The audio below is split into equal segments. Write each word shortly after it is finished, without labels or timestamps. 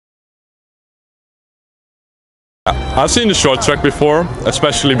I've seen the short track before,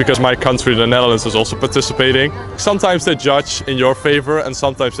 especially because my country, the Netherlands, is also participating. Sometimes they judge in your favor and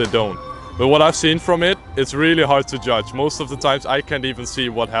sometimes they don't. But what I've seen from it, it's really hard to judge. Most of the times I can't even see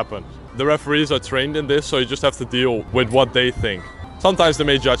what happened. The referees are trained in this, so you just have to deal with what they think. Sometimes they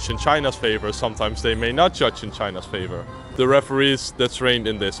may judge in China's favor, sometimes they may not judge in China's favor. The referees, they're trained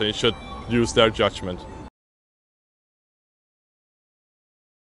in this and you should use their judgment.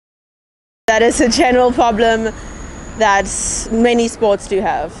 That is a general problem that many sports do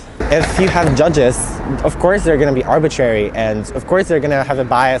have. If you have judges, of course they're going to be arbitrary, and of course they're going to have a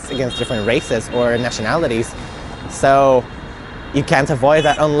bias against different races or nationalities. So you can't avoid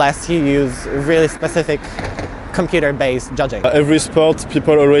that unless you use really specific computer-based judging. Every sport,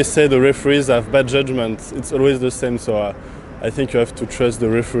 people always say the referees have bad judgment. It's always the same, so I think you have to trust the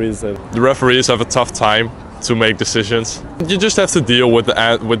referees. The referees have a tough time to make decisions. You just have to deal with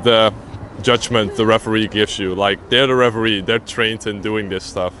the judgment the referee gives you. Like, they're the referee, they're trained in doing this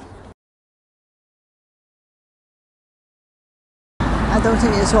stuff. I don't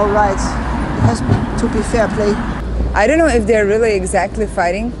think it's all right. It has to be fair play. I don't know if they're really exactly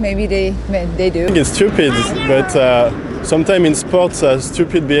fighting. Maybe they do. I think it's stupid, but sometimes in sports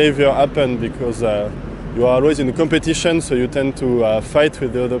stupid behavior happens because you are always in a competition, so you tend to fight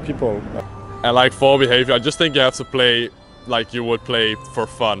with the other people. And like for behavior, I just think you have to play like you would play for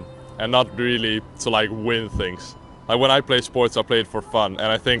fun and not really to like win things. Like when I play sports, I play it for fun,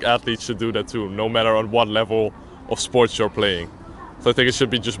 and I think athletes should do that too, no matter on what level of sports you're playing. So I think it should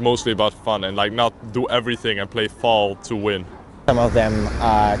be just mostly about fun and like not do everything and play fall to win. Some of them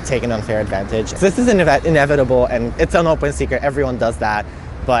take an unfair advantage. This is inevitable, and it's an open secret. Everyone does that,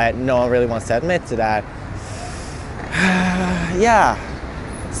 but no one really wants to admit to that. Yeah,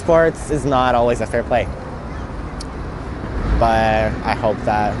 sports is not always a fair play, but I hope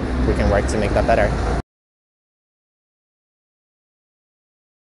that we can work to make that better.